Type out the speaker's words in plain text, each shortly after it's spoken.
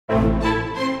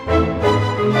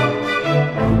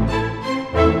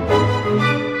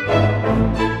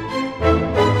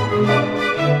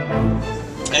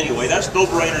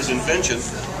invention,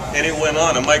 and it went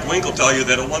on. And Mike Wink will tell you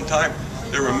that at one time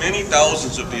there were many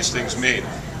thousands of these things made.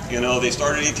 You know, they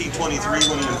started in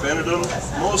 1823 when he invented them.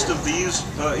 Most of these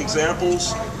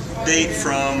examples date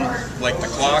from, like the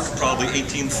clock, probably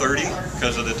 1830,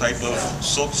 because of the type of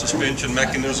silk suspension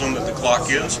mechanism that the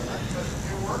clock is.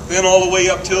 Then all the way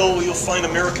up till you'll find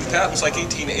American patents like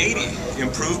 1880,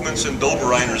 improvements in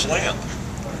Dobereiner's lamp.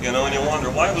 You know, and you wonder,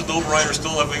 why was Dobereiner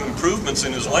still having improvements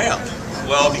in his lamp?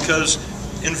 Well, because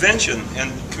invention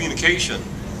and communication,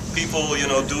 people, you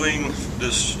know, doing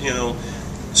this, you know,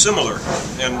 similar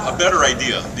and a better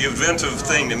idea, the inventive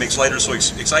thing that makes lighter so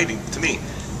exciting to me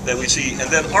that we see, and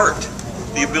then art,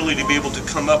 the ability to be able to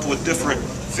come up with different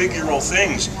figural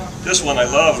things. This one I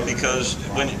love because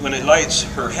when it lights,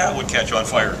 her hat would catch on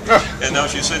fire, and now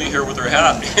she's sitting here with her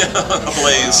hat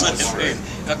ablaze.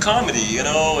 A comedy, you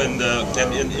know, and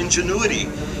ingenuity,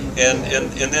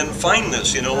 and then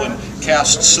fineness, you know, and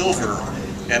cast silver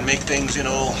and make things, you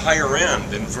know, higher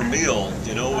end and vermeil,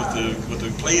 you know, with the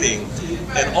plating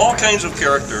and all kinds of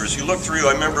characters. You look through.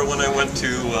 I remember when I went to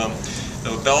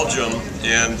Belgium,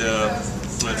 and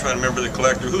I'm trying to remember the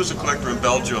collector. Who's the collector in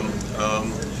Belgium?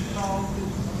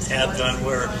 Ad Van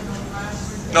Weer.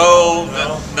 No,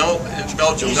 it's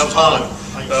Belgium. That was Holland.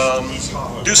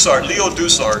 Dussart, Leo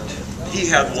Dussart. He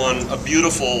had one, a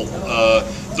beautiful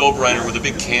Dobereiner with a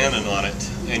big cannon on it,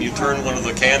 and you turn one of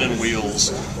the cannon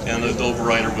wheels, and the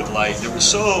Dobereiner would light. There were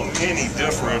so many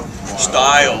different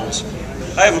styles.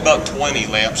 I have about 20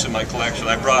 lamps in my collection.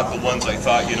 I brought the ones I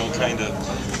thought, you know, kind of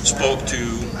spoke to,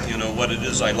 you know, what it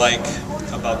is I like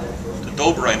about the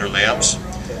Dobereiner lamps.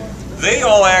 They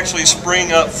all actually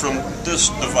spring up from this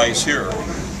device here,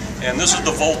 and this is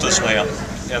the Volta's lamp.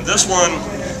 And this one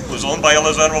was owned by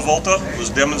Alessandro Volta, was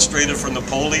demonstrated for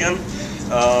Napoleon,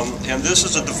 and this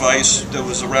is a device that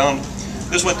was around,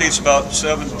 this one dates about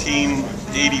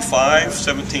 1785,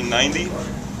 1790.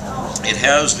 It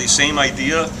has the same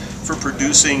idea for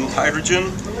producing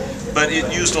hydrogen, but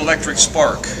it used electric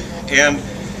spark. And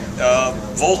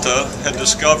Volta had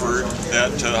discovered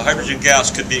that hydrogen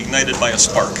gas could be ignited by a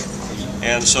spark.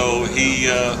 And so he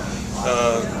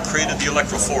created the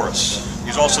electrophorus.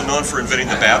 He's also known for inventing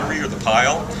the battery or the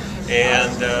pile,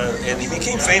 and he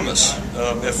became famous.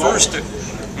 At first,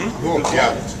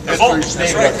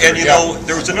 that's right. And you know,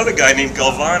 there was another guy named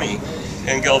Galvani,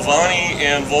 and Galvani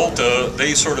and Volta,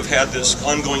 they sort of had this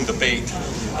ongoing debate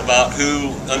about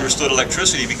who understood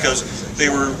electricity, because they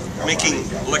were making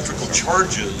electrical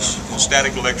charges in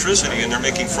static electricity, and they're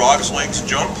making frogs' legs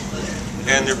jump.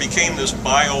 And there became this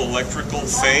bioelectrical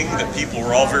thing that people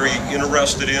were all very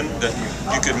interested in, that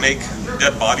you could make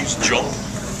dead bodies jump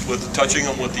with touching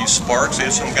them with these sparks. They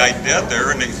had some guy dead there,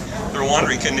 and they're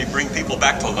wondering, can they bring people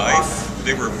back to life?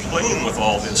 They were playing with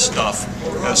all this stuff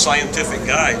as scientific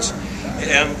guys,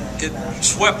 and it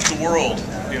swept the world,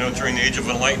 you know, during the Age of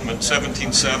Enlightenment,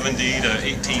 1770 to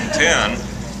 1810.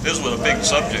 This was a big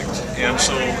subject, and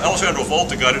so Alessandro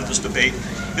Volta got into this debate.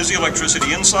 Is the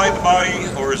electricity inside the body,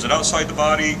 or is it outside the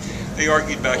body? They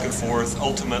argued back and forth.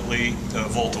 Ultimately,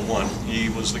 Volta won. He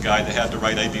was the guy that had the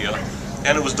right idea.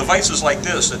 And it was devices like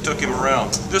this that took him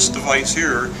around. This device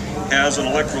here has an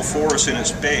electrophorus in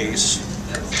its base.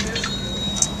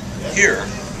 Here.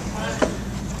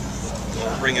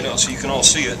 I'll bring it out so you can all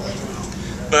see it.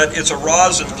 But it's a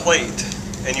rosin plate.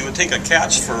 And you would take a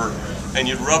cat's fur, and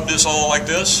you'd rub this all like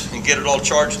this, and get it all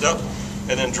charged up,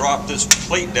 and then drop this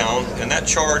plate down, and that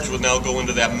charge would now go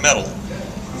into that metal.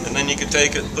 And then you could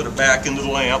take it, put it back into the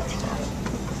lamp,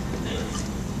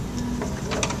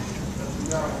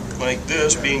 like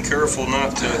this, being careful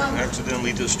not to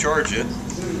accidentally discharge it.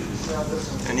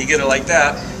 And you get it like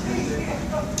that.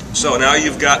 So now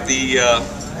you've got the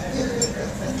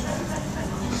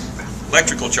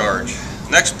electrical charge.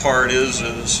 Next part is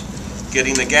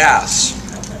getting the gas.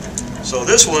 So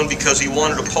this one, because he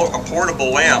wanted a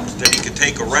portable lamp that he could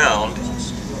take around,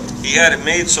 he had it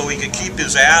made so he could keep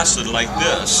his acid like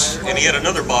this. And he had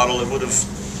another bottle that would have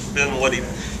been what he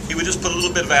would just put a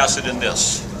little bit of acid in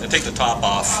this and take the top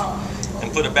off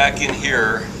and put it back in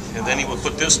here, and then he would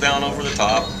put this down over the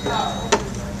top,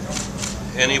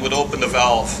 and he would open the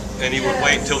valve, and he would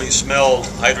wait until he smelled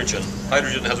hydrogen.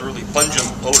 Hydrogen has a really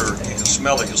pungent odor. You can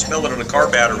smell it. You'll smell it in a car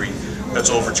battery that's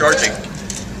overcharging.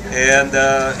 And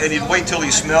he'd wait till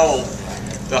he smelled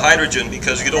the hydrogen,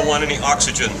 because you don't want any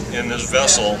oxygen in this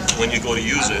vessel when you go to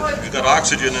use it. If you've got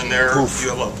oxygen in there,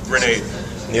 you have a grenade.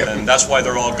 Yep. And that's why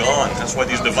they're all gone. That's why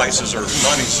these devices are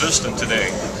non-existent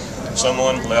today.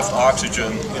 Someone left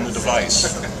oxygen in the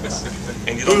device.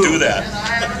 And you don't do that.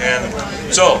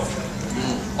 And so,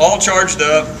 all charged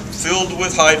up, filled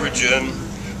with hydrogen,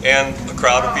 and a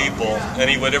crowd of people. And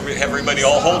he would have everybody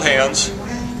all hold hands.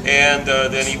 And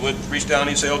then he would reach down and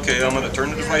he'd say, okay, I'm going to turn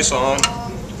the device on,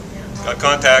 got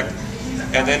contact,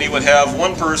 and then he would have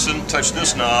one person touch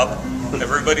this knob,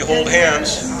 everybody hold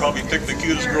hands, probably pick the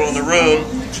cutest girl in the room,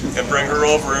 and bring her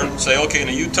over and say, okay,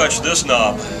 now you touch this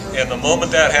knob. And the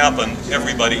moment that happened,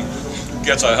 everybody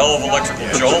gets a hell of electrical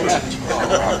jolt,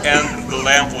 and the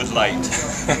lamp would light.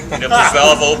 And if the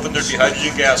valve opened, there'd be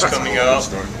hydrogen gas coming out,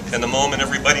 and the moment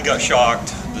everybody got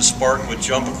shocked, the spark would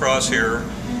jump across here,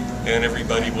 and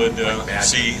everybody would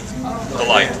see the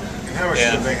light. And how much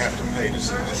do they have to pay to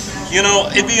see that? You know,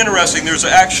 it'd be interesting. There's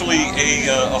actually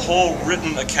a whole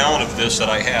written account of this that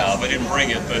I have. I didn't bring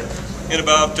it, but in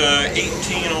about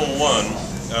 1801,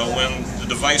 when the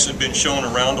device had been shown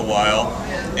around a while,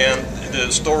 and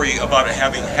the story about it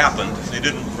having happened, they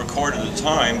didn't record at the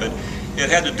time, but it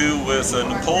had to do with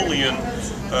Napoleon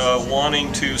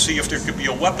wanting to see if there could be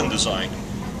a weapon design.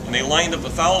 And they lined up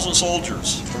 1,000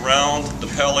 soldiers around the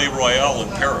Palais Royal in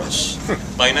Paris.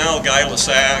 By now, Guy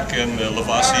Lassac and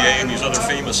Lavoisier and these other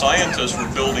famous scientists were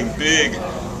building big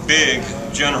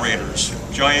generators,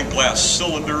 giant glass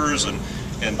cylinders and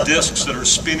discs that are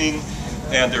spinning,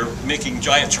 and they're making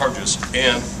giant charges.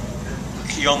 And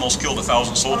he almost killed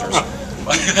 1,000 soldiers.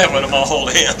 When them all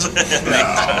hold hands.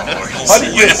 How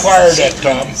did you acquire that,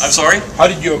 Tom? I'm sorry? How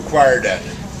did you acquire that?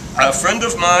 A friend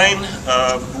of mine,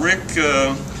 Rick,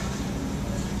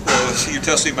 you're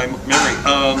testing my memory.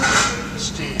 A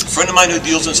friend of mine who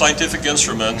deals in scientific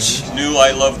instruments knew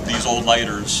I loved these old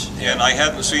lighters, and I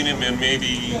hadn't seen him in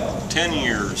maybe 10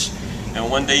 years.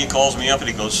 And one day he calls me up and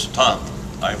he goes, Tom,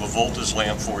 I have a voltage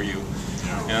lamp for you.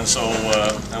 And so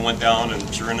I went down,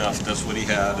 and sure enough, that's what he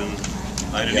had. And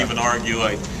I didn't even argue.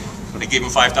 I gave him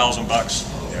 $5,000 bucks,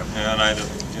 and I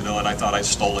thought I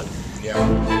stole it. Yeah.